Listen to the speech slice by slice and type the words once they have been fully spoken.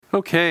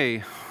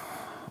Okay,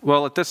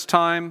 well, at this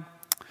time,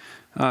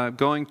 I'm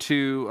going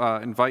to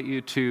invite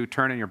you to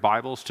turn in your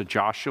Bibles to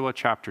Joshua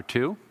chapter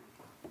 2.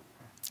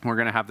 We're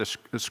going to have the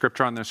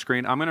scripture on the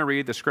screen. I'm going to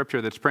read the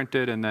scripture that's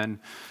printed, and then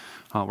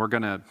we're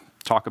going to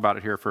talk about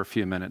it here for a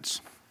few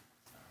minutes.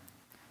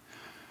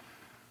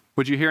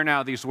 Would you hear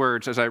now these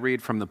words as I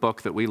read from the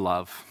book that we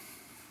love?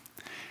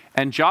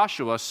 And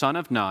Joshua, son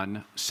of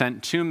Nun,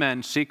 sent 2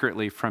 men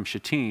secretly from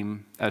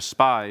Shittim as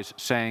spies,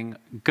 saying,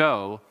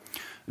 "Go,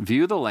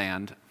 view the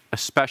land,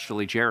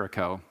 especially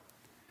Jericho."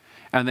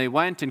 And they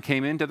went and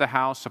came into the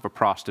house of a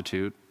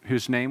prostitute,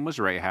 whose name was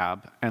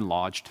Rahab, and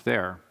lodged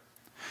there.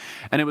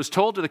 And it was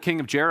told to the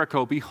king of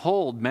Jericho,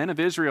 "Behold, men of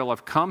Israel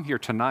have come here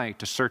tonight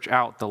to search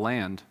out the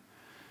land."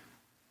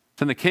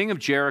 Then the king of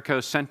Jericho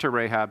sent to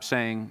Rahab,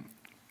 saying,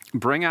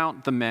 "Bring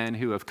out the men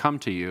who have come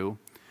to you,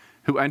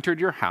 who entered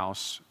your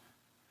house,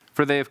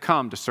 for they have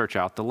come to search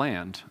out the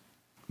land."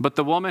 But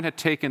the woman had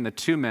taken the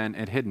 2 men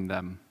and hidden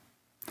them.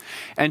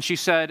 And she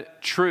said,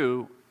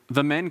 "True,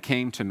 the men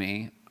came to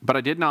me, but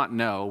I did not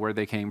know where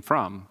they came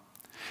from.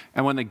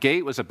 And when the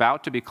gate was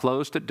about to be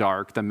closed at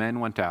dark, the men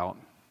went out.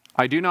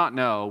 I do not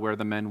know where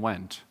the men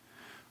went.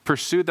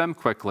 Pursue them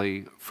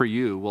quickly, for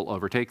you will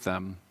overtake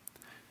them."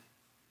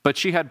 But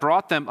she had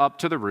brought them up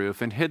to the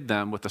roof and hid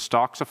them with the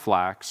stalks of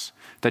flax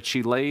that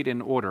she laid in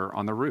order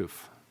on the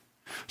roof.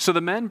 So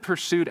the men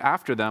pursued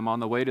after them on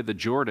the way to the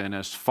Jordan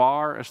as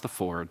far as the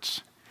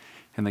fords,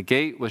 and the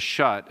gate was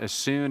shut as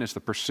soon as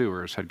the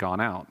pursuers had gone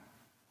out.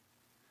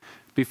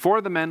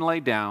 Before the men lay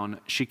down,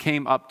 she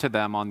came up to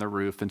them on the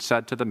roof and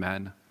said to the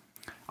men,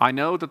 "I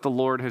know that the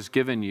Lord has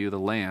given you the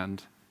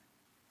land,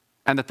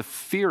 and that the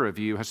fear of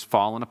you has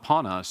fallen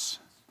upon us,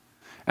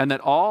 and that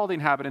all the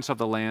inhabitants of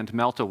the land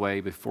melt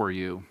away before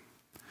you.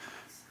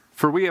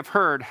 For we have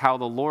heard how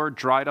the Lord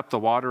dried up the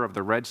water of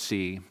the Red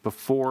Sea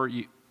before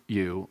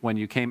you when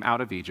you came out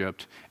of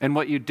Egypt, and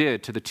what you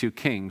did to the 2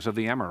 kings of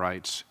the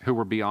Amorites who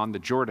were beyond the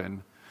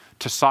Jordan,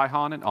 to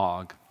Sihon and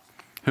Og,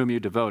 whom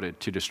you devoted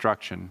to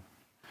destruction.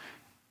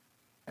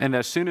 And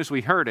as soon as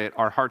we heard it,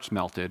 our hearts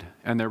melted,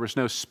 and there was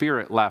no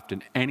spirit left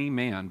in any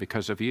man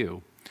because of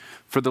you.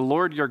 For the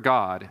Lord your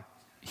God,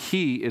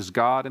 He is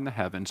God in the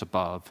heavens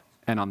above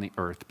and on the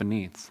earth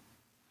beneath.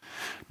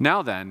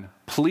 Now then,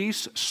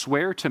 please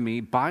swear to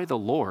me by the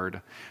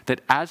Lord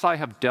that as I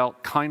have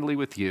dealt kindly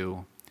with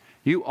you,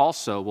 you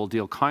also will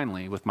deal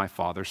kindly with my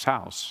father's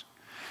house,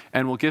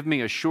 and will give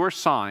me a sure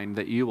sign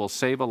that you will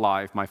save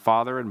alive my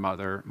father and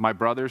mother, my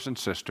brothers and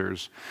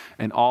sisters,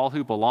 and all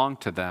who belong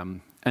to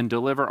them, and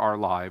deliver our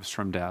lives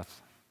from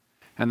death."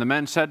 And the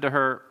men said to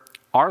her,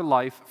 "Our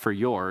life for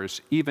yours,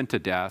 even to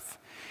death,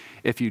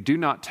 if you do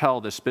not tell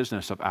this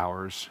business of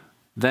ours.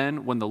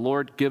 Then when the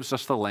Lord gives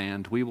us the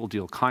land, we will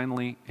deal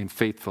kindly and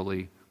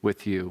faithfully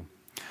with you."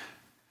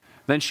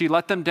 Then she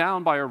let them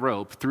down by a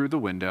rope through the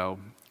window,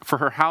 for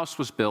her house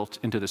was built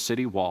into the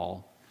city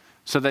wall,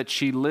 so that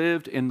she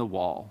lived in the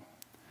wall.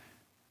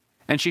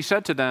 And she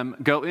said to them,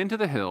 "Go into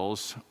the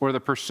hills, or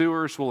the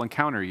pursuers will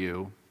encounter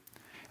you,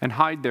 and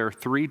hide there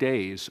 3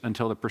 days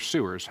until the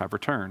pursuers have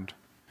returned.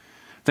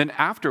 Then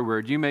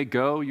afterward you may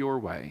go your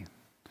way."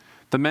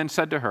 The men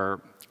said to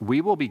her, "We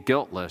will be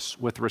guiltless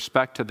with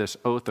respect to this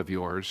oath of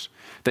yours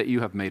that you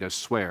have made us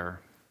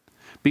swear.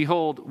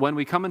 Behold, when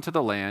we come into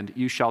the land,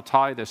 you shall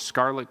tie this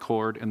scarlet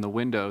cord in the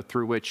window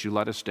through which you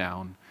let us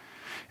down,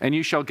 and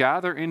you shall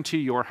gather into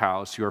your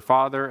house your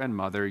father and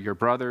mother, your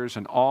brothers,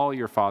 and all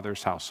your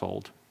father's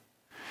household.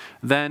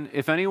 Then,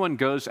 if anyone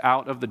goes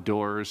out of the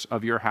doors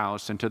of your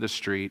house into the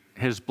street,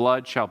 his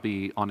blood shall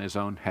be on his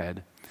own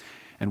head,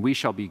 and we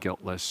shall be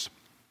guiltless.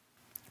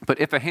 But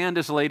if a hand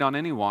is laid on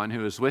anyone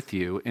who is with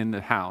you in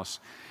the house,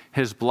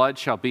 his blood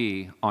shall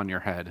be on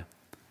your head.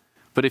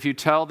 But if you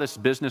tell this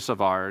business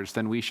of ours,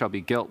 then we shall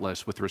be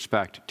guiltless with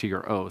respect to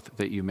your oath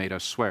that you made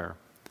us swear."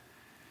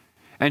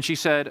 And she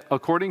said,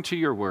 "According to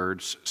your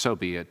words, so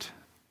be it."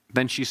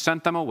 Then she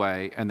sent them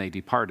away, and they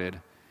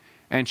departed,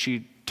 and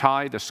she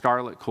tied the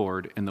scarlet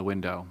cord in the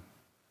window.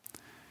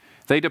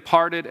 They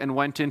departed and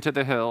went into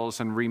the hills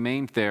and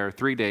remained there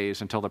 3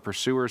 days until the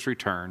pursuers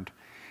returned.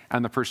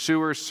 And the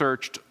pursuers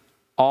searched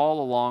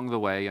all along the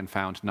way and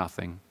found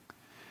nothing.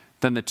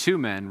 Then the 2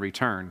 men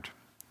returned.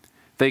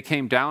 They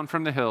came down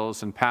from the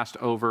hills and passed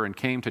over and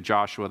came to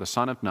Joshua the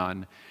son of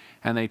Nun,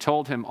 and they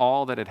told him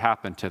all that had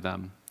happened to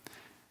them.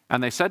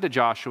 And they said to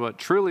Joshua,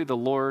 "Truly the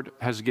Lord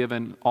has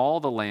given all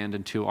the land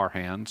into our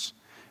hands,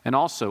 and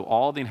also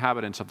all the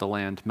inhabitants of the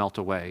land melt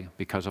away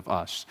because of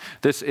us."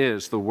 This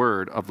is the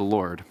word of the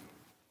Lord.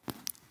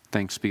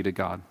 Thanks be to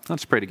God.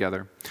 Let's pray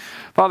together.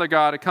 Father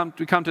God,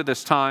 we come to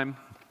this time,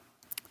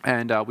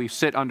 and we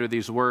sit under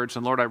these words.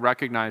 And Lord, I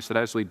recognize that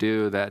as we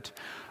do, that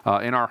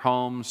in our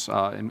homes,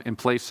 in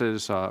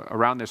places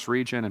around this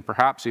region, and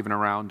perhaps even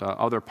around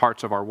other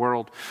parts of our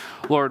world,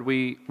 Lord,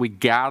 we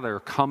gather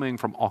coming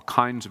from all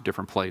kinds of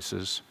different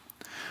places.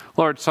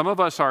 Lord, some of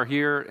us are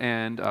here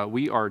and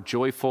we are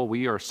joyful,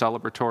 we are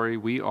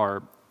celebratory, we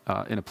are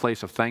in a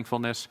place of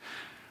thankfulness.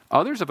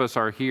 Others of us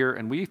are here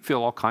and we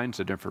feel all kinds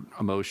of different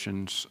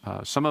emotions.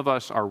 Some of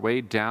us are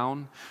weighed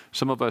down.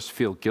 Some of us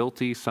feel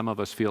guilty. Some of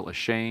us feel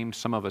ashamed.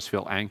 Some of us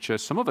feel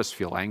anxious. Some of us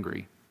feel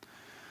angry.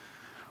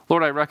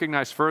 Lord, I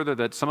recognize further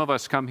that some of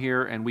us come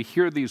here and we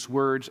hear these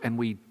words and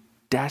we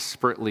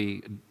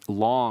desperately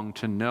long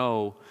to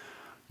know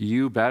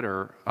you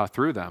better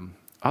through them.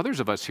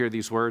 Others of us hear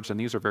these words and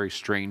these are very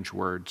strange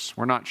words.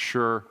 We're not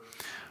sure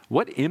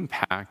what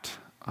impact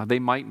they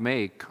might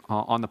make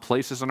on the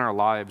places in our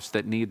lives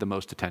that need the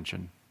most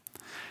attention.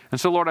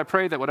 And so, Lord, I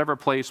pray that whatever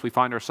place we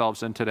find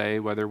ourselves in today,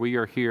 whether we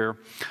are here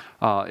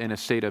in a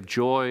state of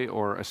joy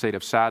or a state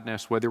of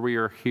sadness, whether we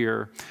are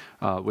here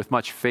with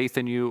much faith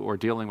in you or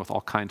dealing with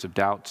all kinds of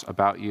doubts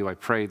about you, I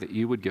pray that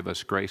you would give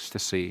us grace to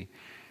see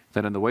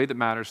that in the way that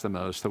matters the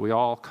most, that we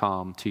all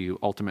come to you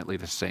ultimately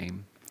the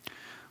same.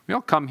 We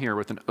all come here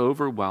with an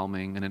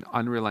overwhelming and an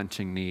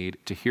unrelenting need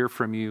to hear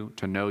from you,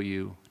 to know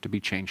you, to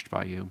be changed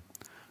by you.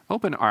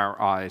 Open our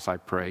eyes, I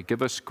pray.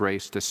 Give us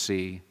grace to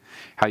see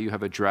how you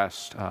have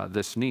addressed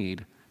these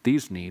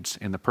needs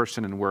in the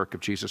person and work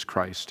of Jesus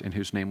Christ, in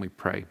whose name we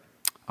pray.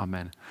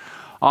 Amen.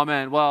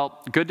 Amen.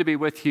 Well, good to be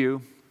with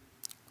you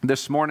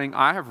this morning.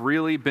 I have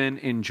really been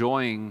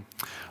enjoying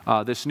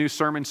this new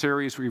sermon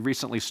series we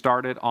recently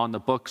started on the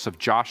books of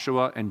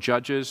Joshua and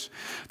Judges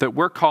that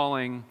we're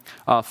calling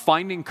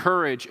Finding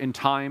Courage in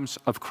Times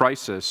of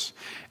Crisis.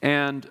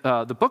 And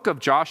the book of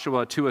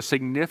Joshua, to a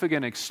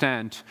significant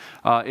extent,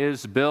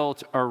 is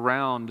built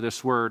around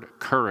this word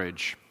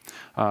courage.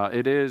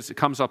 It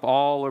comes up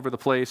all over the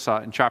place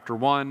in chapter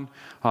 1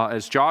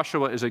 as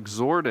Joshua is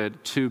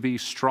exhorted to be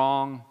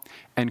strong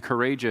and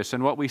courageous.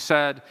 And what we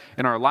said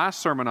in our last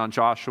sermon on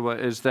Joshua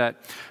is that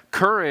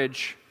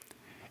courage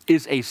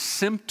is a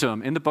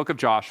symptom in the book of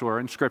Joshua,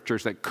 in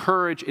scriptures, that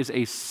courage is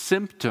a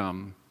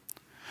symptom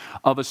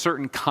of a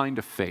certain kind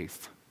of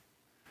faith.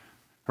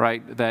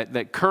 Right?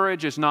 That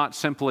courage is not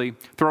simply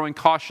throwing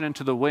caution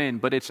into the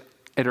wind, but it's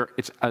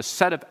a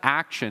set of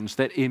actions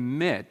that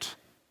emit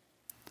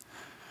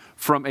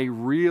from a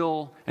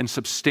real and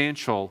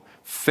substantial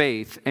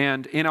faith.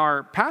 And in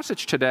our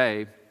passage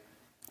today,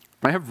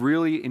 I have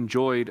really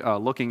enjoyed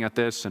looking at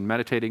this and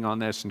meditating on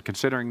this and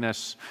considering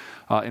this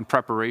in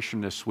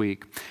preparation this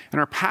week. In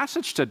our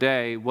passage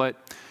today,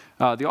 what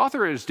the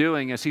author is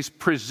doing is he's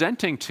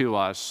presenting to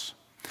us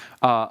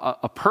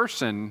a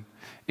person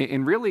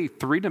in really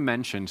three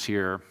dimensions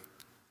here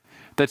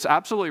that's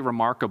absolutely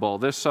remarkable.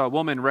 This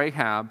woman,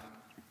 Rahab,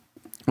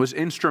 was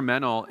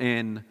instrumental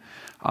in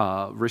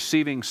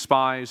receiving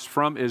spies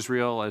from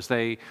Israel as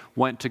they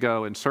went to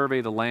go and survey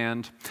the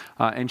land.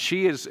 And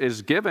she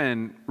is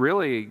given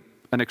really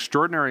an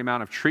extraordinary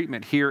amount of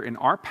treatment here in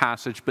our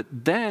passage, but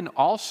then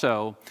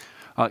also,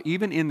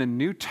 even in the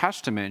New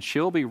Testament,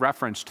 she'll be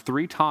referenced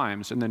 3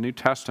 times in the New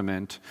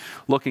Testament,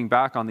 looking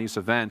back on these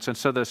events. And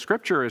so the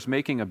scripture is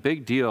making a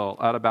big deal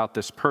out about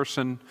this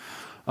person,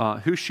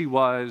 who she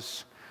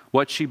was,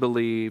 what she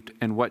believed,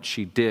 and what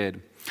she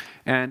did.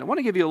 And I want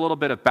to give you a little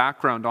bit of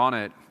background on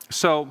it.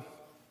 So,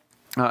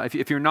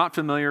 if you're not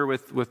familiar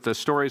with the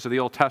stories of the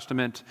Old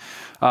Testament,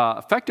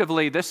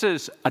 effectively this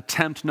is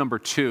attempt number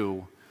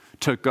 2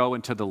 to go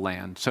into the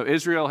land. So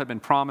Israel had been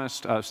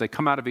promised, as they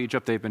come out of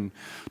Egypt, they've been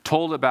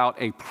told about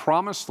a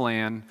promised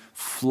land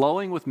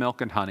flowing with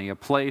milk and honey, a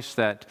place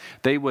that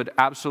they would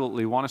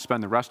absolutely want to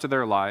spend the rest of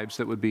their lives,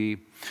 that would be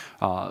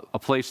a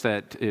place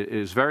that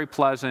is very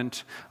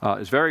pleasant,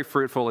 is very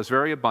fruitful, is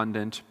very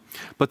abundant,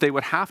 but they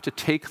would have to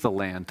take the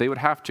land. They would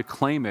have to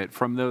claim it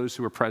from those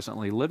who were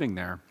presently living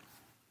there.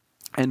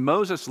 And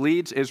Moses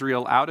leads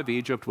Israel out of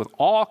Egypt with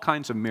all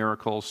kinds of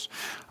miracles,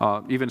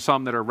 even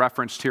some that are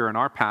referenced here in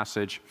our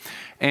passage.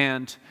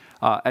 And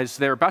as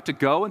they're about to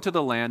go into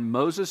the land,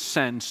 Moses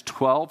sends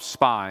 12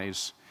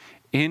 spies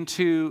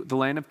into the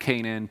land of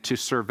Canaan to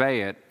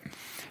survey it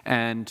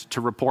and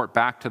to report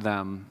back to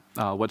them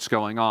what's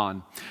going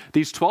on.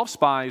 These 12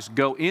 spies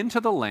go into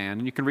the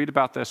land, and you can read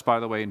about this, by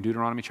the way, in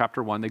Deuteronomy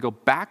chapter 1. They go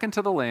back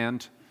into the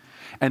land,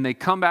 and they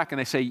come back and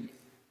they say,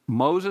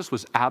 Moses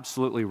was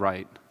absolutely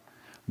right.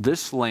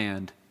 This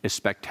land is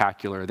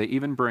spectacular. They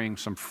even bring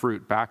some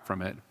fruit back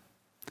from it.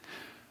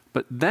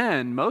 But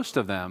then most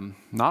of them,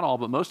 not all,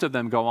 but most of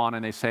them go on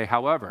and they say,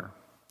 however,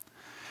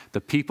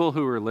 the people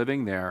who are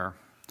living there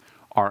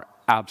are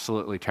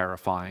absolutely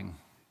terrifying.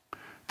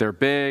 They're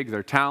big,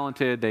 they're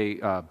talented, they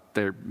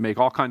make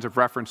all kinds of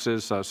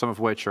references, some of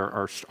which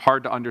are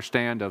hard to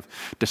understand, of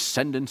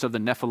descendants of the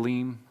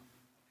Nephilim,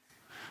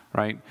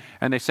 right?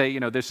 And they say,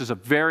 this is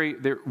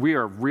we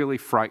are really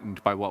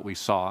frightened by what we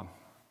saw.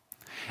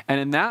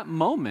 And in that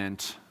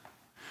moment,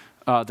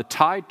 the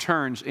tide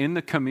turns in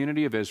the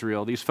community of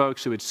Israel. These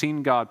folks who had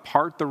seen God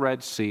part the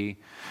Red Sea,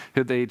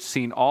 who they'd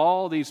seen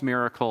all these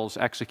miracles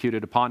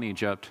executed upon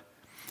Egypt,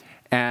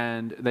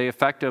 and they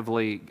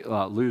effectively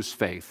lose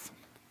faith.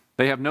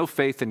 They have no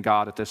faith in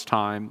God at this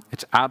time.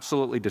 It's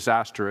absolutely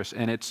disastrous,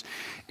 and it's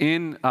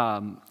in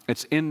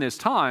this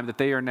time that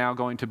they are now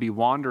going to be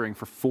wandering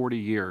for 40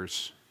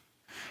 years.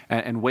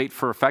 And wait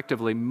for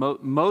effectively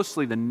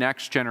mostly the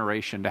next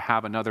generation to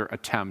have another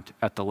attempt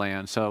at the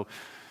land. So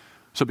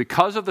So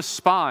because of the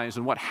spies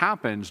and what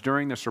happens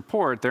during this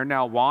report, they're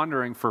now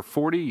wandering for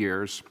 40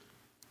 years,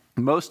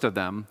 most of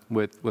them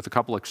with a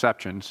couple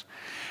exceptions.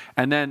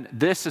 And then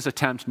this is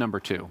attempt number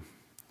 2.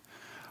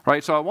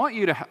 Right? So I want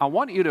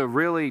you to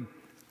really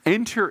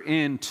enter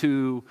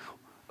into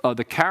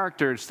the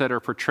characters that are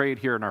portrayed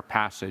here in our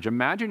passage.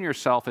 Imagine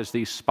yourself as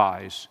these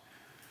spies.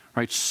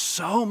 Right?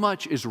 So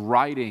much is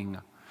riding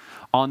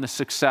on the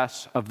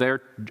success of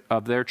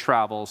their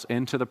travels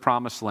into the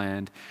promised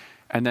land,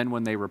 and then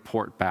when they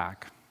report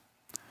back.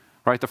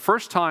 Right? The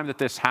first time that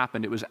this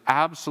happened, it was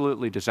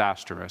absolutely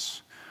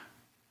disastrous.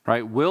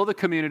 Right? Will the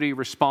community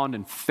respond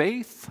in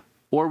faith,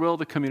 or will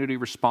the community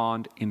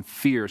respond in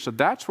fear? So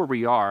that's where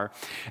we are.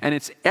 And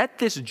it's at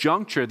this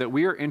juncture that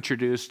we are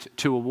introduced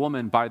to a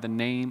woman by the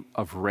name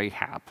of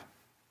Rahab.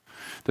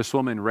 This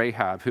woman,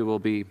 Rahab, who will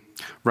be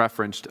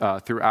referenced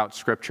throughout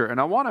Scripture. And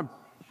I want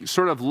to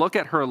sort of look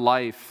at her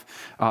life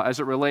as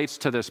it relates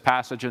to this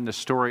passage and this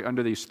story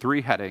under these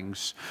 3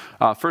 headings.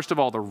 First of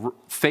all, the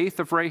faith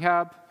of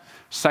Rahab.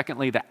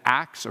 Secondly, the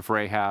acts of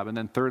Rahab. And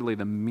then thirdly,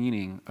 the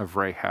meaning of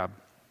Rahab.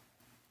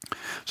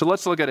 So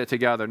let's look at it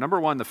together. Number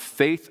 1, the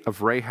faith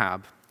of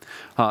Rahab.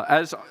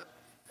 As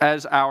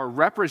our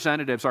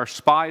representatives, our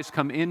spies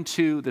come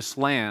into this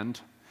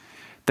land,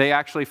 they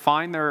actually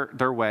find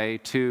their way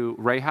to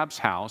Rahab's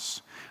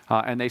house,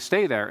 and they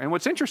stay there. And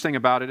what's interesting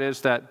about it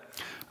is that,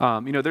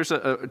 there's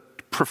a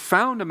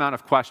profound amount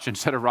of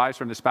questions that arise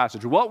from this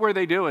passage. What were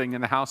they doing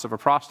in the house of a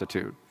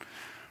prostitute?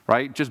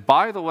 Right? Just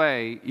by the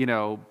way,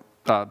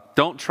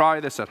 don't try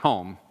this at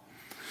home.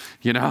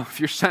 If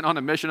you're sent on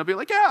a mission, it'll be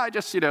like, yeah, I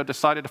just,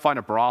 decided to find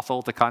a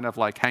brothel to kind of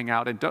like hang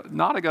out in.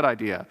 Not a good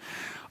idea.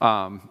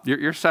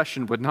 Your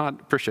session would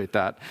not appreciate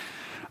that.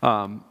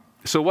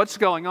 So what's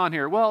going on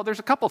here? Well, there's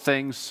a couple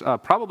things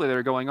probably that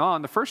are going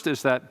on. The first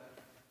is that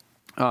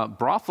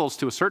brothels,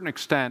 to a certain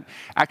extent,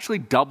 actually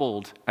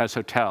doubled as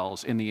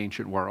hotels in the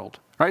ancient world.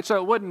 Right? So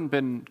it wouldn't have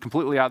been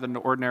completely out of the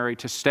ordinary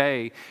to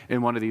stay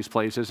in one of these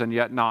places and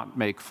yet not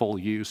make full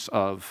use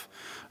of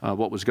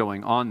what was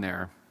going on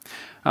there.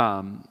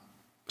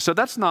 So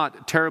that's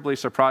not terribly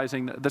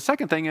surprising. The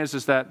second thing is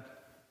that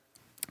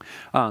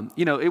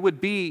it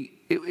would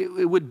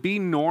be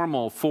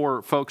normal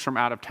for folks from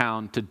out of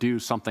town to do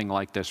something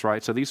like this,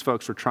 right? So these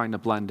folks were trying to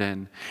blend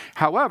in.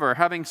 However,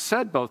 having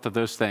said both of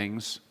those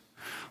things,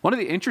 one of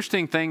the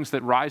interesting things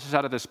that rises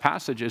out of this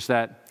passage is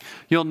that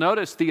you'll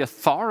notice the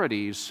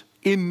authorities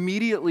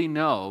immediately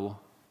know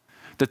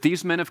that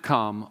these men have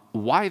come,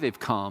 why they've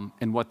come,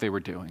 and what they were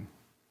doing.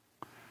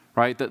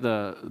 Right? That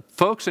the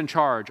folks in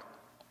charge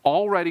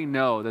already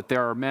know that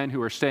there are men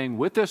who are staying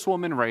with this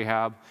woman,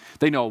 Rahab.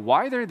 They know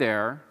why they're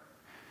there.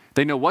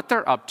 They know what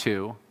they're up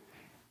to,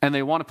 and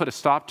they want to put a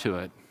stop to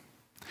it.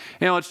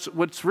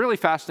 What's really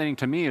fascinating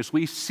to me is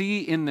we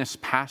see in this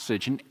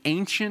passage an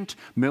ancient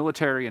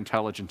military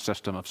intelligence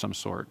system of some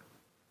sort.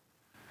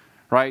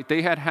 Right?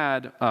 They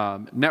had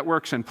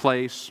networks in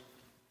place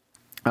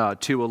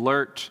to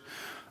alert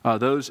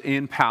those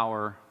in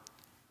power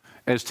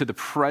as to the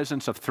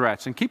presence of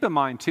threats. And keep in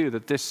mind, too,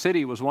 that this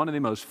city was one of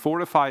the most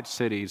fortified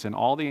cities in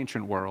all the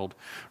ancient world,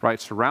 right?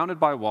 Surrounded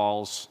by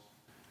walls,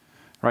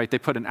 right? They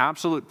put an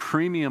absolute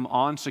premium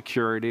on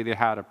security. They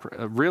had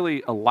a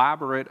really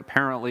elaborate,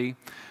 apparently,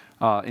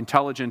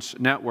 intelligence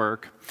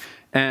network.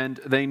 And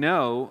they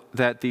know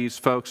that these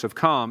folks have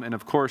come. And,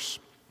 of course,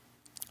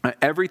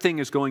 everything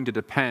is going to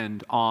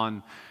depend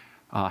on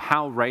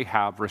how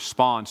Rahab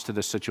responds to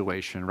this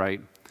situation, right?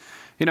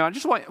 I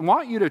just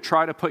want you to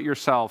try to put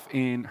yourself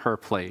in her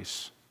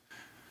place,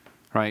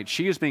 right?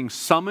 She is being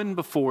summoned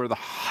before the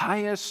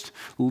highest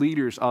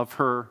leaders of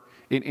her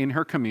in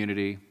her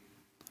community,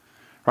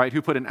 right?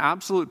 Who put an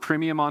absolute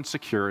premium on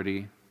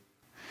security,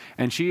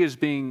 and she is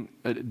being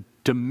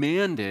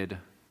demanded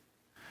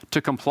to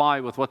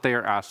comply with what they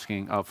are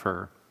asking of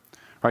her,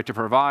 right? To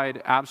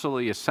provide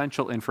absolutely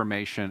essential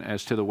information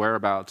as to the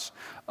whereabouts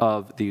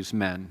of these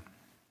men.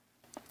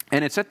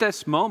 And it's at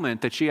this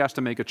moment that she has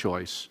to make a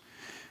choice.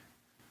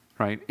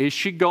 Right? Is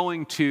she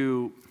going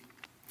to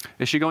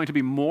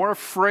be more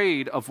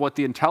afraid of what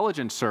the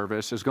intelligence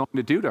service is going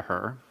to do to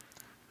her,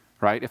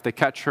 right? If they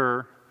catch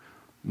her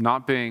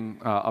not being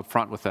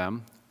upfront with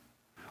them,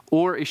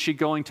 or is she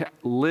going to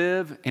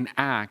live and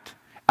act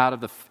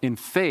in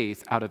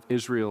faith out of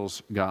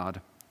Israel's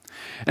God?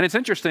 And it's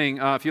interesting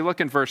if you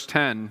look in verse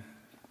 10.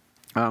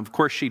 Of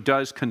course, she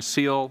does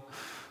conceal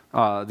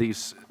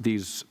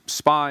these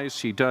spies.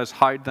 She does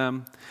hide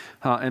them.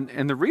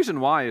 And the reason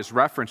why is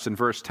referenced in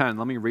verse 10.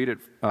 Let me read it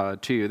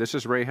to you. This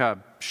is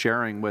Rahab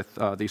sharing with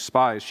these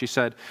spies. She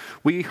said,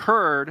 we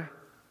heard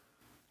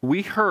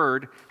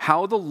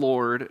how the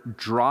Lord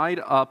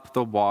dried up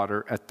the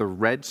water at the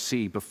Red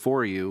Sea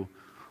before you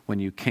when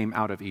you came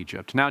out of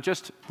Egypt. Now,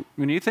 just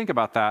when you think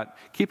about that,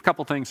 keep a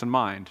couple things in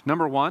mind.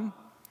 Number one,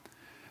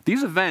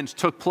 these events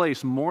took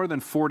place more than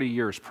 40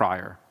 years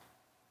prior.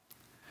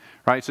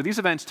 Right? So these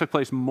events took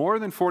place more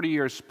than 40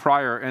 years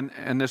prior,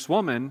 and this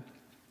woman,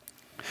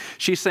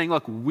 she's saying,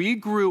 look, we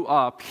grew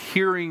up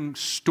hearing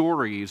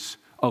stories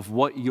of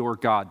what your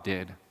God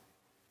did.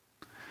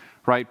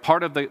 right?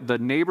 Part of the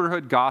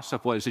neighborhood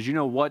gossip was, did you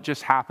know what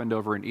just happened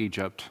over in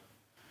Egypt?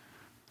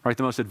 Right?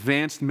 The most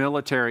advanced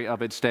military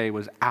of its day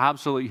was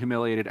absolutely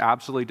humiliated,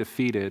 absolutely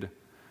defeated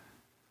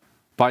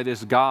by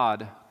this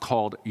God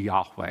called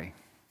Yahweh.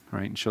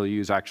 Right? And she'll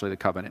use actually the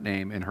covenant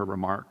name in her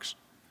remarks.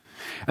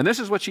 And this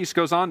is what she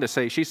goes on to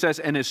say. She says,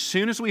 and as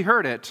soon as we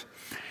heard it,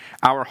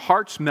 our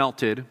hearts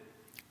melted,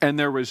 and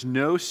there was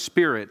no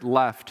spirit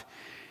left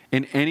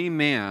in any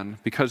man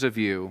because of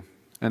you.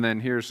 And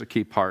then here's the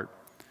key part.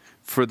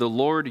 For the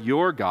Lord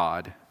your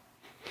God,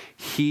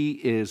 he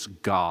is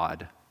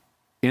God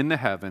in the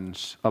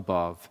heavens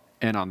above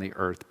and on the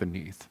earth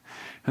beneath.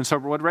 And so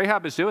what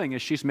Rahab is doing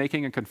is she's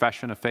making a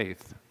confession of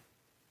faith.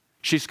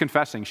 She's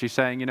confessing. She's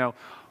saying,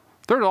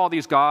 there are all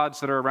these gods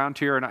that are around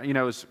here, and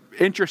it's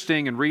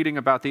interesting in reading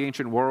about the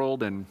ancient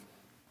world and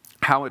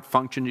how it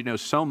functioned.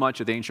 So much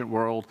of the ancient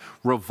world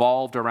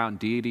revolved around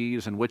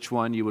deities and which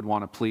one you would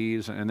want to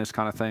please and this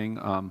kind of thing.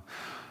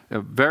 A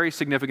very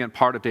significant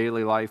part of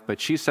daily life. But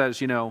she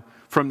says,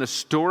 from the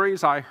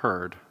stories I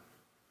heard,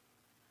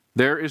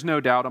 there is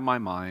no doubt in my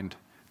mind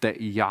that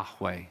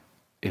Yahweh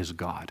is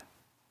God.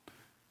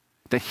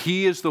 That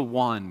he is the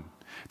one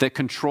that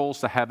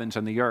controls the heavens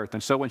and the earth.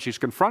 And so when she's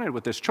confronted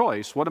with this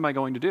choice, what am I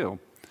going to do?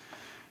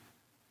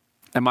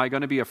 Am I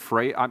going to be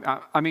afraid?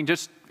 I mean,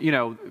 just,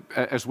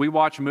 as we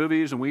watch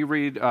movies and we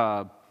read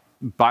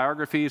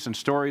biographies and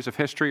stories of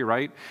history,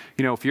 right?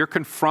 If you're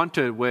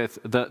confronted with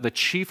the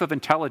chief of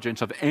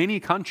intelligence of any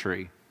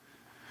country,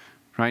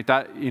 right?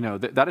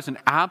 That is an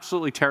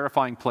absolutely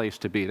terrifying place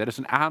to be. That is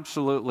an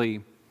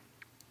absolutely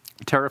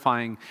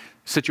terrifying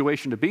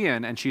situation to be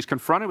in. And she's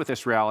confronted with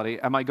this reality.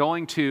 Am I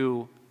going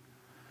to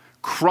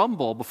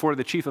crumble before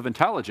the chief of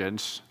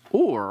intelligence,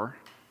 or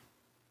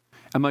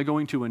am I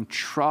going to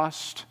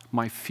entrust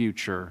my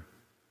future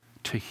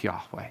to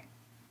Yahweh?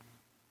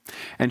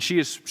 And she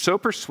is so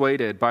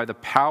persuaded by the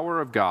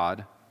power of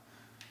God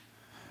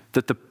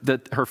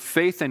that her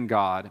faith in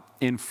God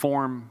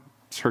informs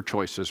her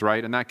choices,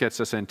 right? And that gets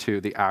us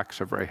into the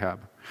acts of Rahab,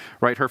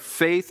 right? Her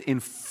faith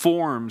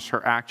informs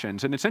her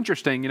actions. And it's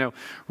interesting,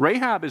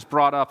 Rahab is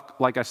brought up,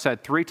 like I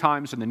said, 3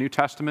 times in the New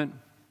Testament.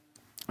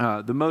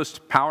 The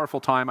most powerful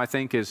time, I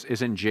think,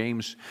 is in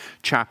James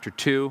chapter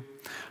 2.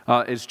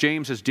 As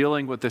James is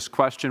dealing with this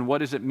question, what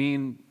does it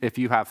mean if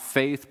you have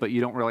faith but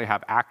you don't really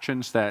have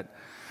actions that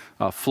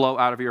flow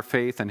out of your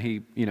faith? And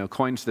he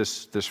coins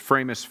this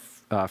famous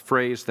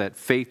phrase that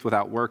faith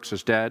without works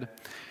is dead.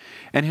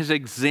 And his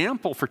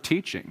example for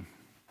teaching,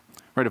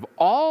 right, of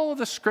all of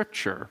the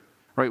scripture,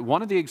 right,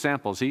 one of the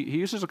examples, he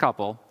uses a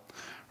couple,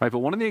 right, but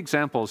one of the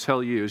examples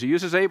he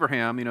uses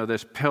Abraham,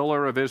 this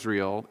pillar of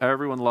Israel.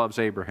 Everyone loves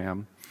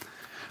Abraham.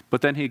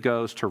 But then he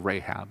goes to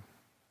Rahab.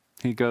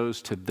 He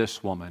goes to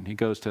this woman. He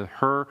goes to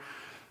her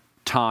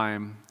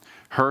time,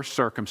 her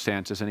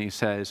circumstances, and he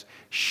says,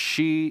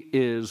 she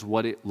is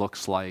what it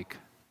looks like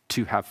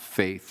to have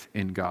faith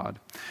in God.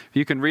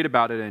 You can read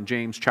about it in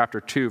James chapter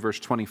 2, verse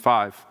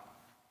 25.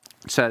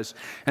 It says,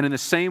 and in the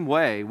same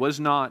way, was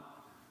not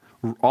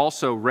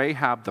also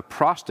Rahab the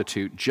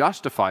prostitute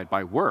justified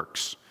by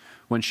works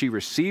when she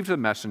received the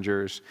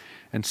messengers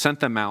and sent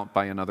them out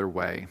by another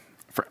way?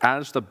 For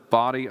as the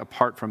body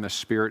apart from the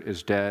spirit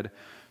is dead,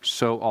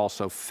 so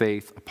also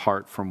faith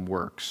apart from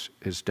works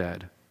is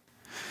dead.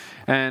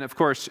 And of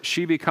course,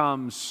 she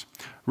becomes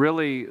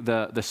really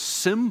the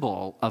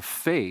symbol of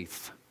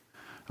faith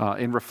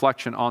in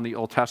reflection on the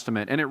Old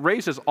Testament. And it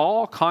raises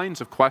all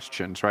kinds of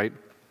questions, right?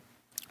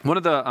 One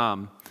of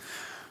the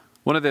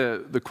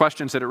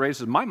questions that it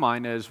raises in my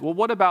mind is, well,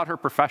 what about her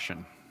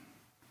profession?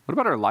 What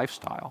about her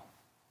lifestyle?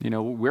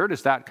 Where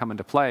does that come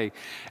into play?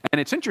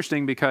 And it's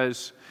interesting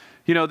because,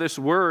 this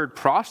word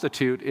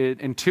prostitute,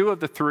 in 2 of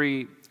the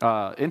 3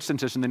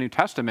 instances in the New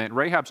Testament,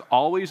 Rahab's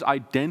always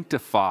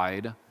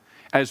identified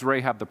as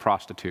Rahab the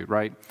prostitute,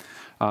 right?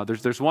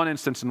 There's one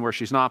instance in where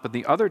she's not, but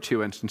the other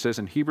 2 instances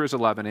in Hebrews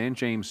 11 and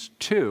James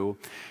 2,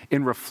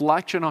 in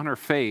reflection on her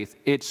faith,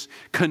 it's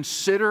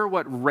consider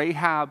what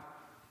Rahab,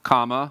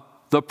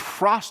 the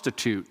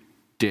prostitute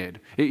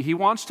did. He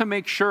wants to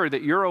make sure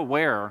that you're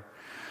aware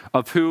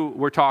of who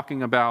we're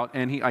talking about,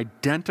 and he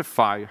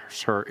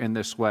identifies her in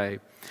this way.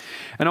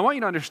 And I want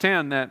you to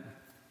understand that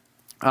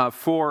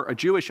for a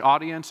Jewish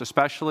audience,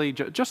 especially,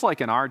 just like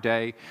in our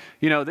day,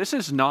 this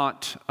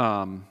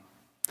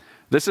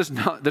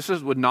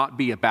would not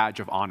be a badge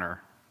of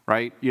honor,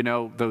 right?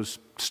 Those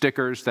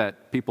stickers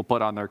that people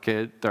put on their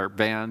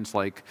vans,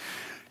 like,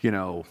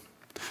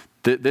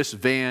 this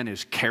van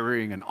is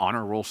carrying an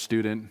honor roll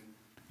student.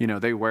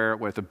 They wear it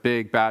with a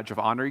big badge of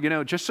honor.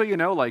 Just so you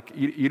know, like,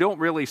 you don't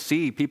really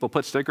see people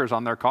put stickers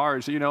on their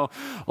cars,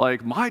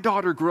 like, my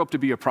daughter grew up to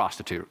be a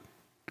prostitute,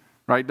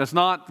 right? Does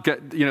not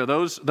get,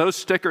 those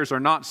stickers are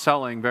not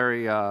selling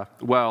very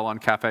well on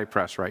Cafe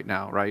Press right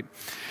now, right?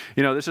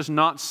 This is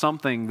not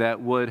something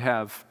that would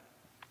have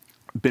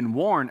been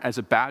worn as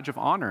a badge of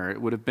honor.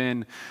 It would have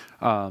been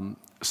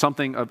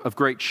something of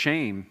great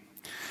shame.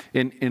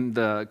 In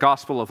the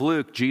Gospel of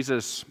Luke,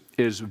 Jesus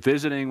is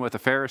visiting with a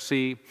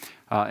Pharisee,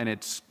 and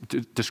it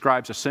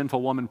describes a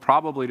sinful woman,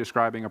 probably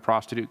describing a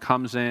prostitute,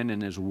 comes in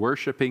and is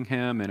worshiping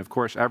him. And of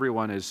course,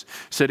 everyone is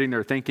sitting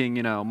there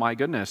thinking, my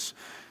goodness,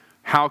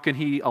 how can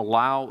he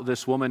allow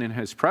this woman in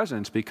his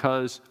presence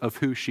because of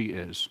who she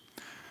is,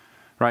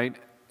 right?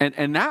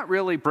 And that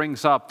really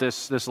brings up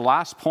this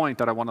last point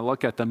that I want to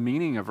look at, the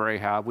meaning of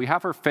Rahab. We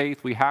have her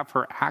faith, we have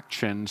her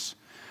actions,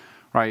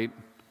 right?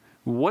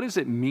 What does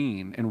it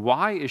mean, and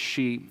why is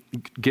she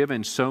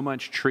given so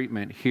much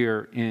treatment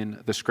here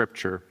in the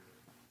Scripture?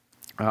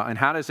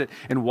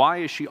 And why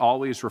is she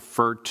always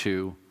referred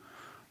to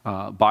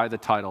by the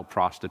title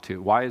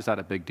prostitute? Why is that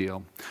a big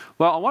deal?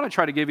 Well, I want to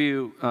try to give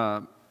you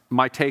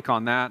my take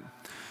on that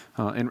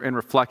in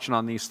reflection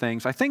on these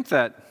things. I think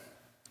that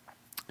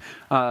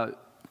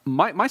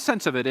my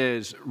sense of it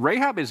is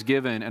Rahab is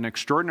given an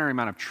extraordinary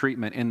amount of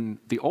treatment in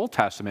the Old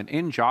Testament,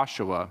 in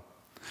Joshua,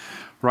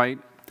 right?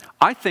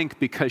 I think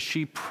because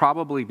she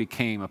probably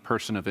became a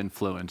person of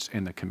influence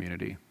in the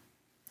community,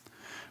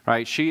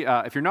 right? She,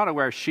 if you're not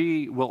aware,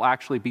 she will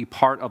actually be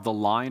part of the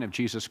line of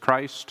Jesus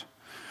Christ,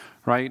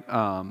 right?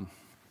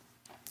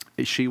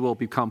 She will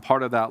become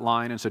part of that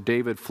line, and so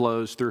David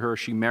flows through her.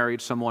 She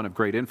married someone of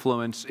great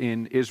influence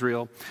in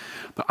Israel.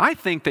 But I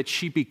think that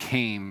she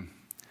became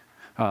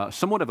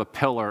somewhat of a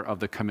pillar of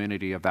the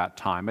community of that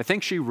time. I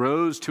think she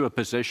rose to a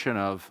position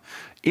of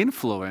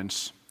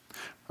influence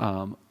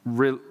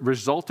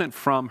resultant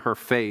from her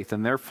faith,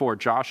 and therefore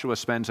Joshua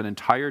spends an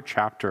entire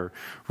chapter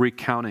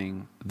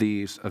recounting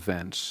these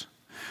events,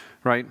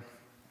 right?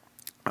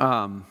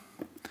 And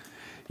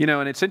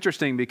it's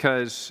interesting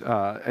because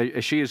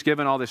as she is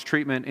given all this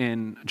treatment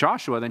in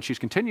Joshua, then she's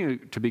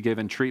continued to be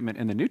given treatment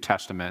in the New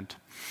Testament.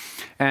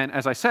 And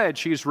as I said,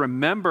 she's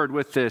remembered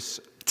with this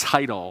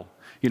title,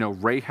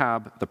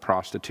 Rahab the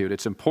prostitute.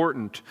 It's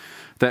important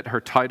that her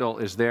title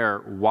is there.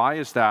 Why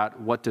is that?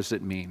 What does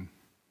it mean?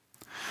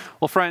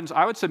 Well, friends,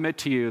 I would submit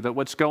to you that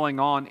what's going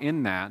on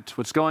in that,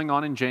 what's going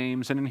on in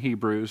James and in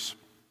Hebrews,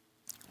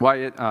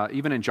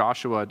 even in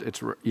Joshua,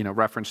 it's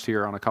referenced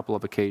here on a couple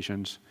of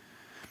occasions.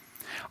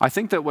 I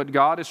think that what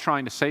God is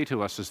trying to say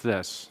to us is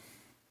this,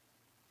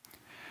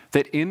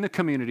 that in the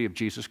community of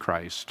Jesus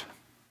Christ,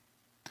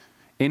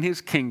 in his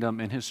kingdom,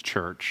 in his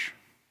church,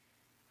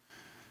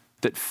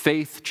 that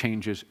faith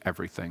changes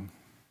everything.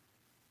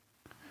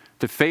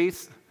 That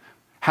faith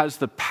has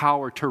the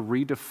power to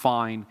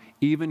redefine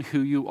even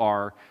who you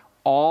are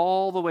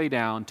all the way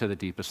down to the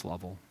deepest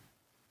level,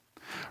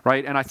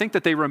 right? And I think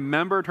that they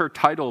remembered her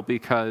title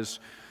because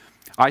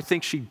I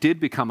think she did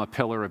become a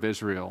pillar of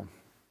Israel,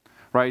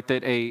 right?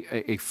 That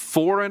a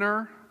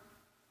foreigner,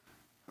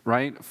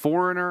 right?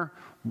 Foreigner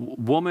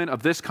woman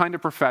of this kind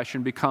of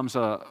profession becomes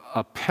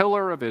a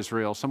pillar of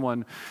Israel,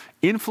 someone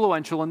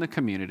influential in the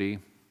community,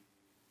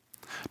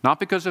 not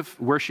because of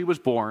where she was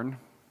born,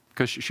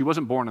 because she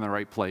wasn't born in the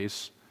right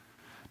place,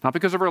 not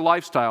because of her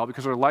lifestyle,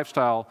 because her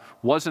lifestyle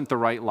wasn't the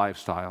right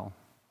lifestyle,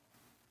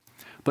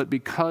 but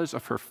because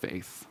of her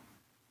faith.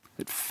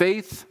 That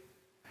faith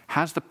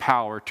has the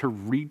power to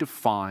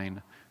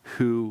redefine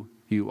who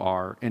you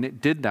are, and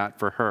it did that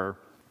for her.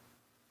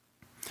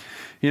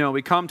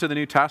 We come to the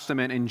New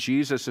Testament, and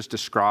Jesus is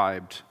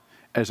described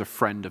as a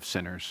friend of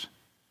sinners.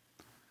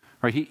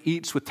 Right? He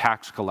eats with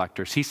tax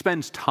collectors. He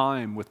spends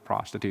time with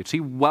prostitutes.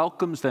 He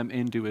welcomes them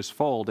into his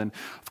fold. And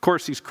of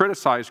course, he's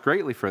criticized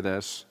greatly for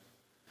this.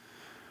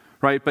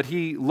 Right? But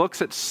he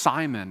looks at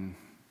Simon,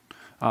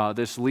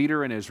 this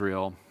leader in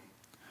Israel,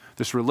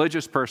 this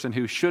religious person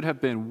who should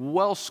have been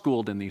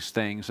well-schooled in these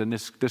things. And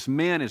this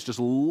man is just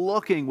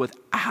looking with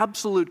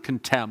absolute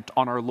contempt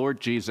on our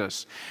Lord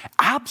Jesus.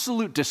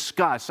 Absolute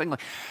disgust. Saying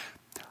like,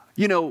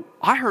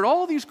 I heard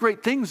all these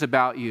great things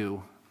about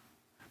you,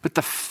 but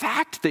the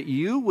fact that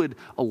you would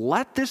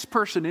let this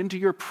person into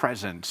your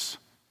presence,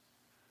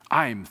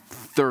 I am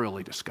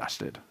thoroughly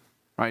disgusted.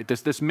 Right?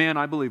 This man,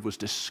 I believe, was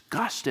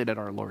disgusted at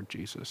our Lord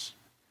Jesus.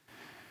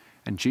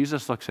 And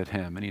Jesus looks at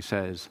him and he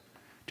says,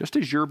 just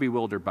as you're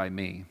bewildered by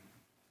me,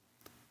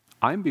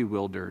 I'm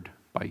bewildered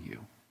by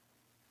you.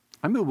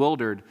 I'm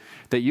bewildered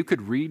that you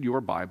could read your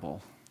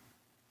Bible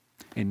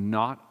and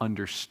not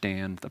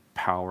understand the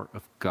power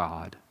of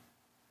God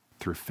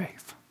through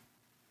faith.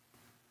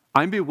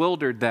 I'm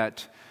bewildered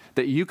that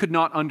you could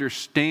not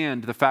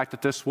understand the fact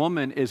that this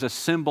woman is a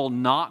symbol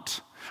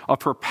not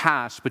of her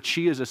past, but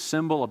she is a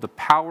symbol of the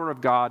power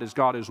of God as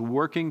God is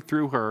working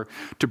through her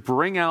to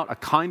bring out a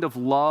kind of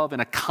love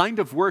and a kind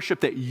of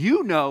worship that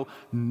you know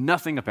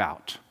nothing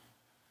about.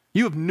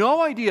 You have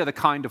no idea the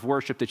kind of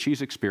worship that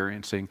she's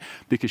experiencing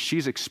because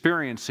she's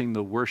experiencing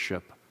the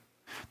worship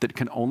that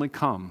can only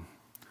come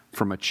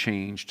from a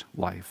changed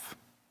life.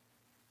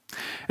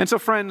 And so,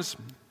 friends,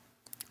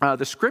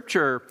 the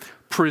scripture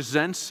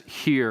presents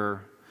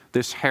here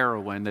this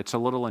heroine that's a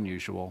little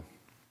unusual,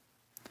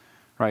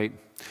 right?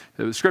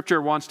 The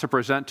scripture wants to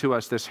present to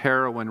us this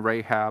heroine,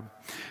 Rahab,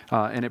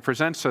 and it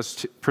presents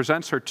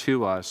her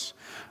to us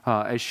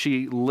as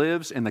she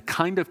lives in the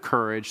kind of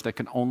courage that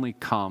can only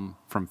come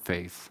from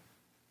faith.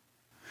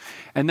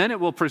 And then it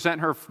will present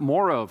her,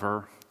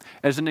 moreover,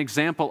 as an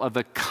example of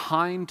the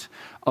kind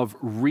of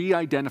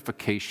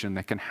re-identification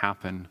that can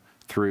happen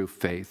through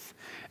faith.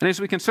 And as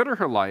we consider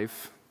her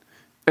life,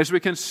 as we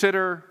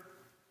consider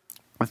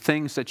the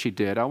things that she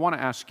did, I want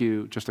to ask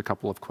you just a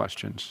couple of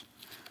questions,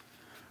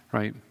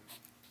 right?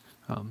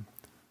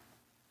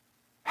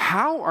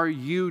 How are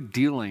you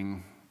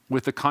dealing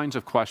with the kinds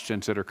of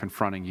questions that are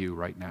confronting you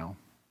right now,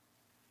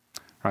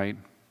 right?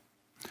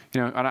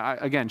 You know, and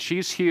again,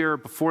 she's here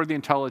before the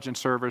intelligence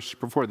service,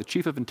 before the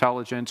chief of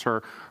intelligence.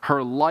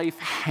 Her life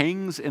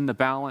hangs in the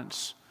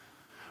balance,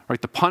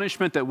 right? The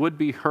punishment that would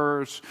be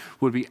hers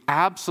would be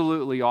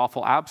absolutely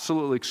awful,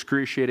 absolutely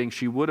excruciating.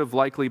 She would have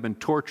likely been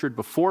tortured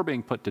before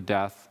being put to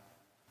death,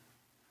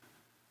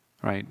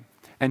 right?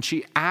 And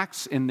she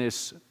acts in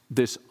this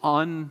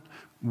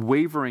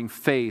unwavering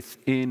faith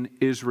in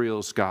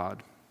Israel's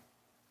God.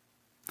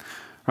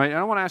 Right? And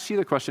I want to ask you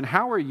the question,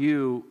 how are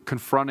you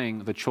confronting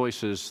the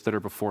choices that are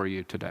before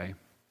you today?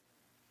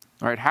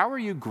 All right, how are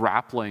you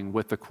grappling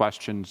with the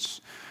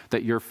questions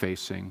that you're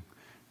facing?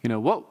 You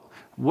know, how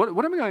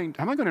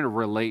am I going to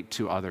relate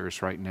to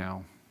others right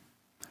now?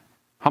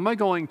 How am I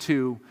going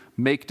to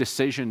make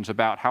decisions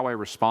about how I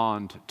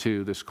respond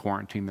to this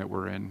quarantine that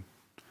we're in?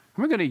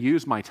 How am I going to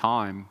use my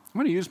time? How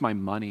am I going to use my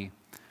money?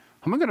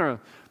 How am I going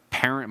to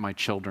parent my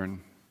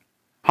children?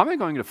 How am I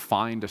going to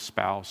find a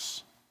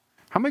spouse?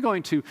 How am I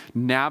going to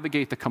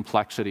navigate the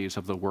complexities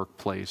of the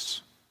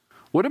workplace?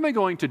 What am I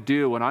going to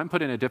do when I'm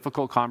put in a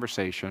difficult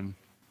conversation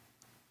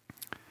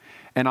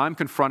and I'm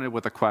confronted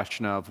with the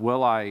question of,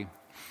 will I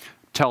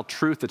tell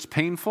truth that's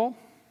painful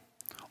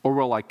or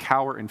will I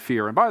cower in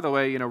fear? And by the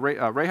way, you know,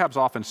 Rahab's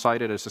often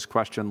cited as this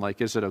question,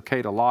 like, is it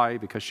okay to lie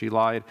because she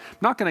lied? I'm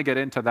not going to get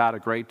into that a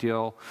great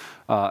deal,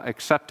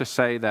 except to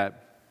say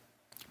that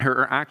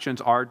her actions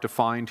are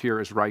defined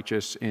here as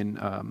righteous in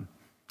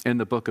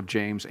the book of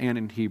James and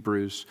in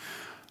Hebrews.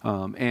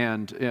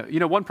 You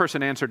know, one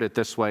person answered it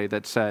this way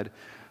that said,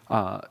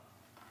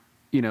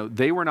 you know,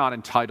 they were not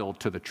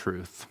entitled to the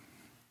truth,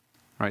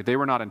 right? They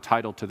were not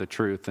entitled to the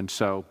truth. And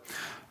so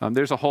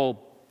there's a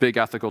whole big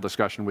ethical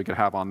discussion we could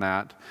have on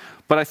that.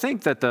 But I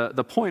think that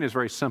the point is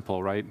very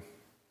simple, right?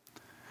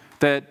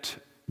 That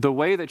the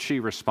way that she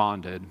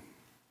responded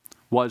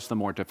was the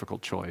more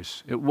difficult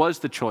choice. It was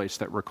the choice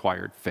that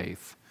required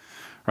faith.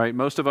 Right?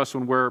 Most of us,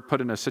 when we're put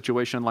in a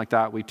situation like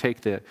that, we're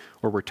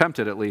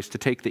tempted at least, to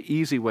take the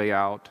easy way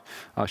out.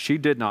 She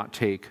did not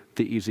take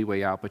the easy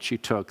way out, but she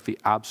took the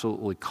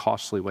absolutely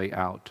costly way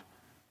out.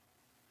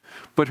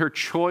 But her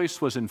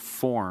choice was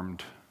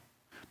informed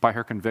by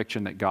her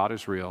conviction that God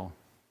is real,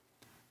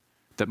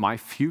 that my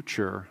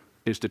future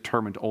is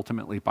determined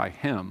ultimately by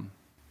Him,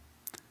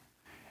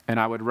 and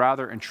I would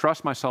rather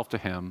entrust myself to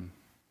Him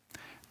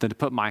than to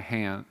put my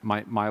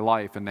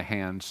life in the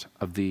hands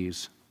of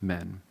these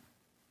men.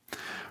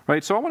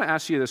 Right, so I want to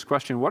ask you this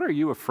question. What are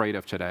you afraid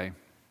of today?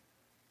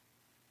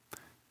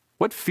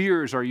 What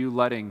fears are you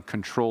letting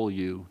control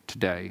you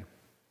today?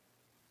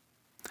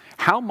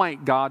 How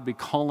might God be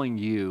calling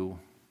you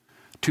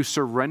to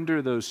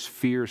surrender those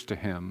fears to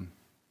Him,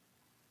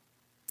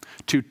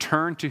 to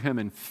turn to Him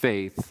in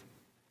faith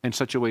in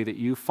such a way that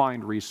you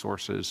find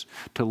resources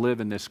to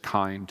live in this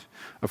kind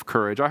of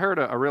courage? I heard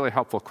a really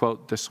helpful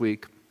quote this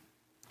week.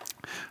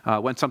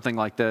 Went something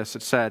like this.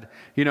 It said,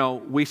 you know,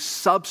 we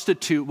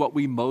substitute what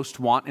we most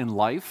want in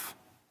life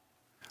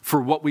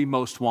for what we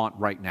most want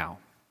right now.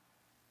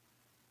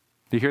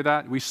 Do you hear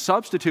that? We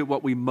substitute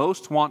what we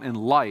most want in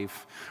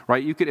life,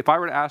 right? If I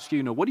were to ask you,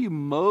 you know, what do you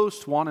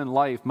most want in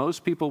life?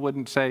 Most people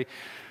wouldn't say,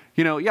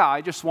 you know, yeah,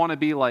 I just want to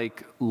be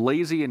like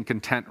lazy and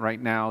content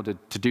right now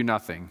to do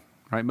nothing,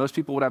 right? Most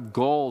people would have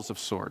goals of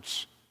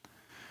sorts,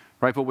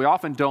 right? But we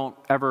often don't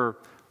ever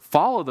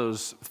follow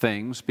those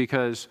things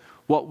because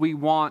what we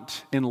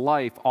want in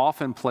life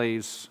often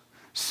plays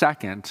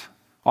second,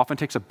 often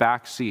takes a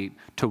back seat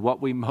to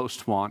what we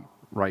most want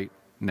right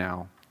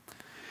now.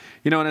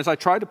 You know, and as I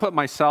tried to put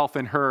myself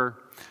in her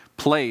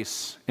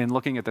place in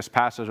looking at this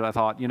passage, I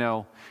thought, you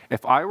know,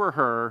 if I were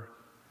her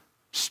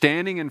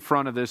standing in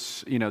front of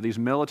this, you know, these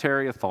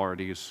military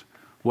authorities,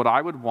 what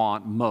I would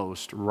want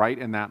most right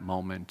in that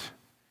moment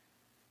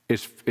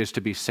is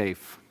to be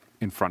safe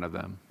in front of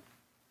them.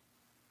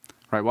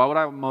 Right, what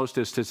I want most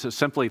is to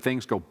simply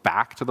things go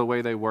back to the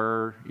way they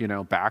were, you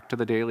know, back to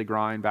the daily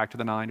grind, back to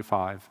the 9 to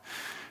 5.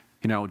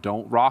 You know,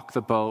 don't rock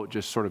the boat,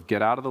 just sort of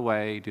get out of the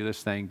way, do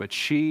this thing. But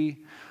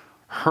she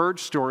heard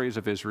stories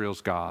of Israel's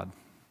God.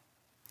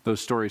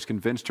 Those stories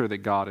convinced her that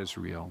God is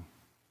real.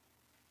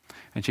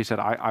 And she said,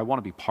 I want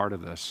to be part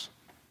of this.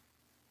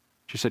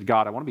 She said,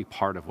 God, I want to be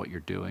part of what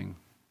you're doing.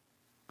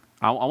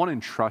 I want to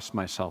entrust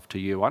myself to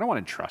you. I don't want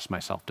to entrust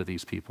myself to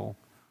these people.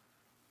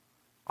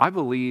 I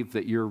believe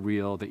that you're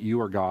real, that you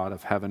are God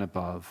of heaven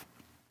above,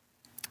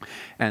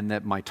 and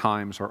that my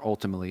times are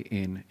ultimately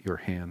in your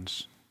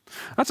hands.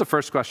 That's the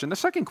first question. The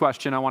second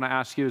question I want to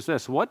ask you is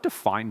this: what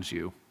defines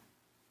you?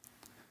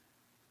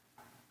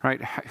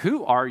 Right?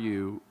 Who are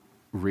you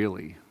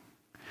really?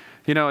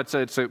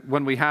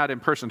 When we had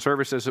in-person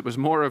services, it was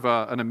more of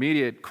an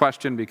immediate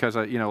question because,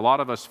 a lot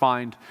of us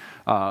find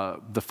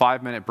the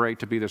 5-minute break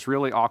to be this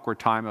really awkward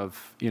time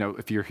of,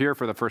 if you're here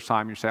for the first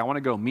time, you say, I want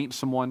to go meet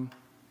someone.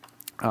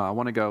 I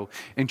want to go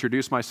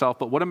introduce myself,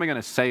 but what am I going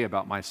to say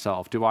about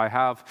myself? Do I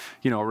have,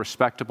 a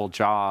respectable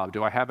job?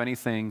 Do I have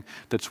anything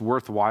that's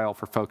worthwhile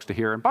for folks to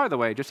hear? And by the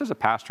way, just as a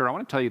pastor, I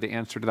want to tell you the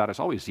answer to that is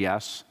always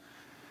yes.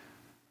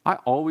 I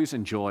always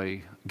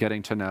enjoy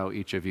getting to know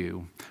each of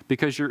you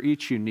because you're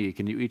each unique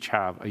and you each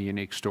have a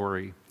unique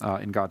story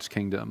in God's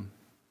kingdom,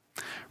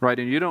 right?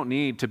 And you don't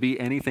need to be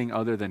anything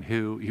other than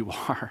who you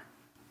are,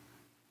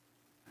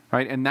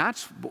 right? And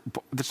that's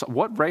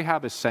what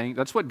Rahab is saying.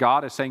 That's what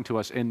God is saying to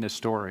us in this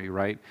story,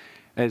 right?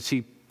 As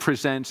he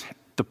presents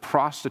the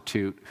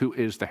prostitute who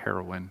is the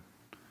heroine,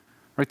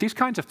 right? These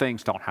kinds of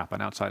things don't happen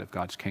outside of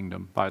God's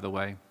kingdom, by the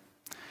way.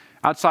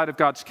 Outside of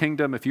God's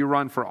kingdom, if you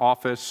run for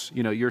office,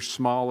 your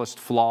smallest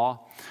flaw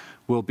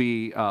will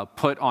be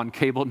put on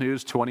cable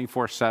news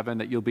 24/7,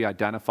 that you'll be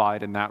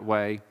identified in that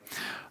way.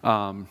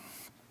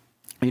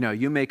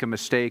 You make a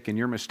mistake and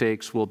your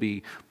mistakes will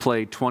be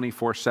played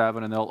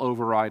 24/7 and they'll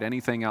override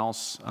anything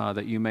else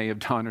that you may have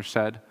done or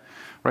said,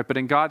 right? But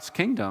in God's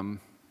kingdom,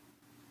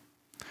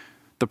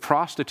 the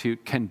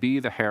prostitute can be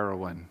the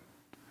heroine,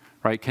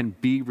 right? Can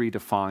be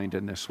redefined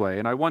in this way.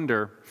 And I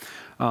wonder,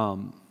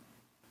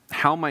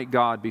 how might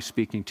God be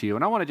speaking to you?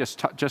 And I want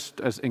to just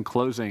as in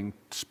closing,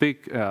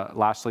 speak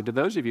lastly to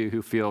those of you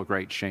who feel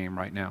great shame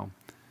right now.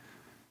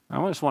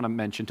 I just want to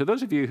mention to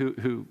those of you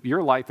who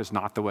your life is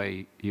not the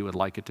way you would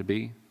like it to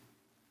be.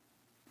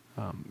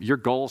 Your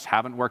goals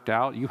haven't worked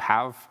out. You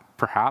have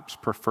perhaps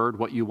preferred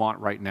what you want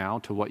right now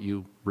to what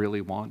you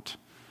really want.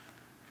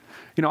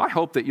 I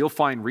hope that you'll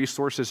find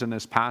resources in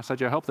this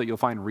passage. I hope that you'll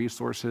find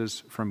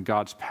resources from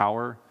God's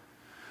power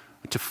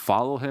to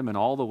follow him in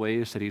all the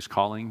ways that he's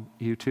calling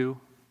you to.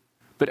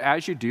 But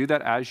as you do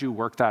that, as you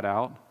work that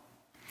out,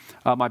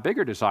 my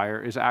bigger desire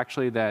is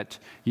actually that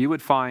you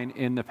would find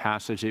in the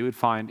passage, that you would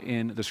find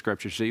in the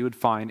scriptures, that you would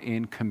find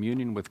in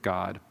communion with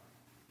God,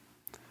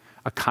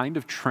 a kind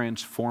of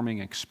transforming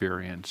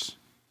experience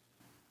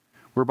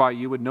whereby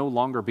you would no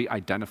longer be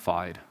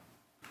identified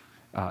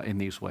in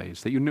these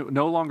ways, that you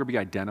no longer be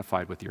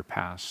identified with your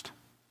past,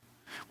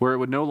 where it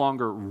would no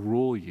longer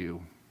rule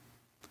you,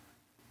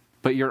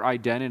 but your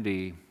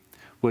identity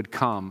would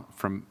come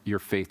from your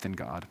faith in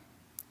God.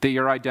 That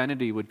your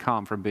identity would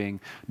come from being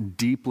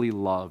deeply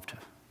loved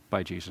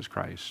by Jesus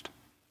Christ.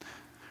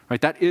 Right?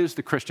 That is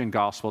the Christian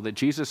gospel, that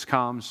Jesus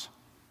comes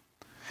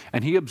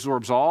and he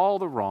absorbs all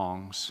the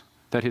wrongs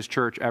that his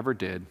church ever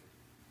did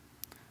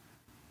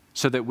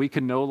so that we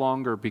can no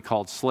longer be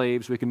called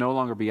slaves, we can no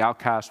longer be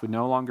outcast, we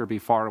no longer be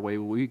far away,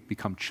 we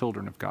become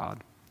children of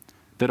God.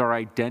 That our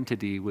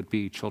identity would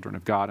be children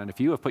of God. And if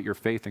you have put your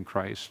faith in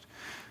Christ,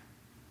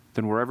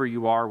 then wherever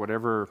you are,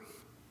 whatever's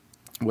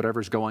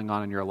going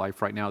on in your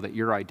life right now, that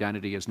your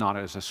identity is not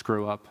as a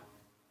screw-up,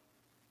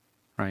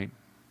 right?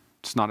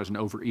 It's not as an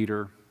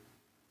overeater.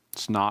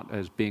 It's not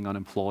as being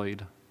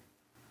unemployed,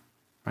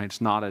 right?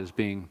 It's not as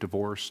being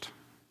divorced.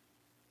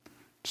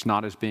 It's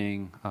not as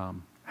being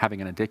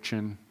having an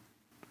addiction.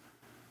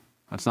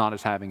 It's not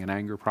as having an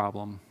anger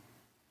problem.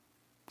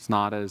 It's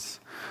not as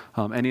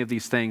any of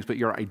these things, but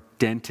your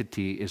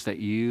identity is that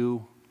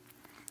you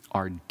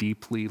are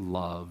deeply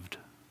loved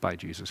by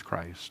Jesus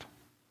Christ.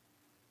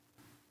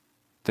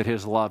 That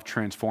his love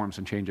transforms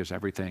and changes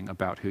everything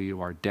about who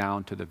you are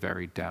down to the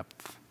very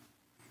depth.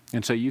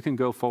 And so you can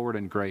go forward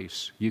in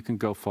grace. You can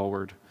go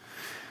forward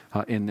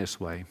in this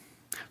way.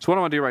 So what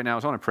I want to do right now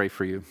is I want to pray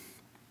for you.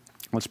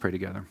 Let's pray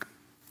together.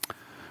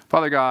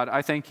 Father God,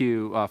 I thank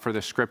you for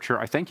this scripture.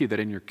 I thank you that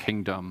in your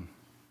kingdom,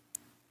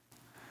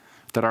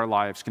 that our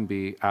lives can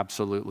be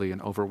absolutely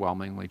and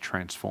overwhelmingly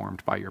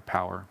transformed by your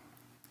power.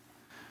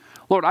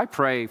 Lord, I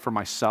pray for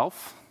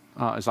myself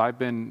as I've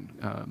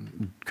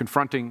been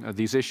confronting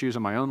these issues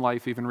in my own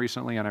life even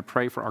recently, and I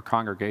pray for our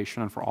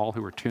congregation and for all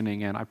who are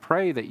tuning in. I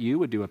pray that you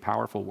would do a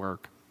powerful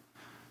work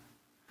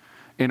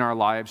in our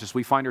lives as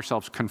we find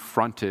ourselves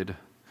confronted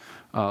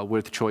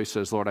with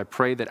choices. Lord, I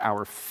pray that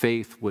our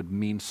faith would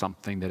mean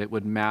something, that it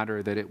would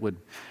matter, that it would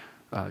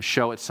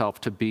show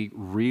itself to be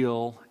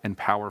real and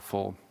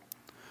powerful.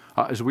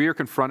 As we are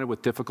confronted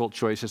with difficult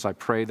choices, I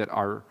pray that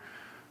our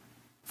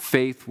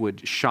faith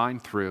would shine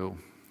through,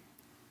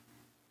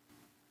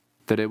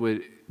 that it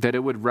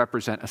would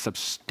represent a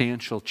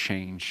substantial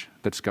change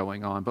that's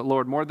going on. But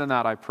Lord, more than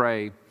that, I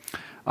pray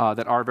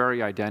that our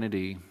very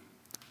identity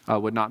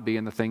would not be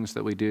in the things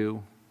that we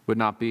do, would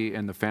not be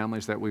in the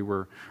families that we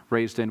were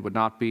raised in, would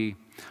not be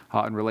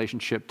in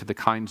relationship to the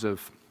kinds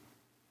of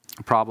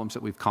problems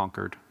that we've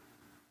conquered.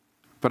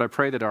 But I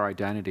pray that our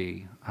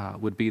identity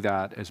would be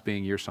that as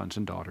being your sons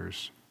and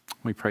daughters.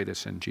 We pray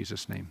this in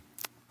Jesus' name.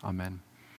 Amen.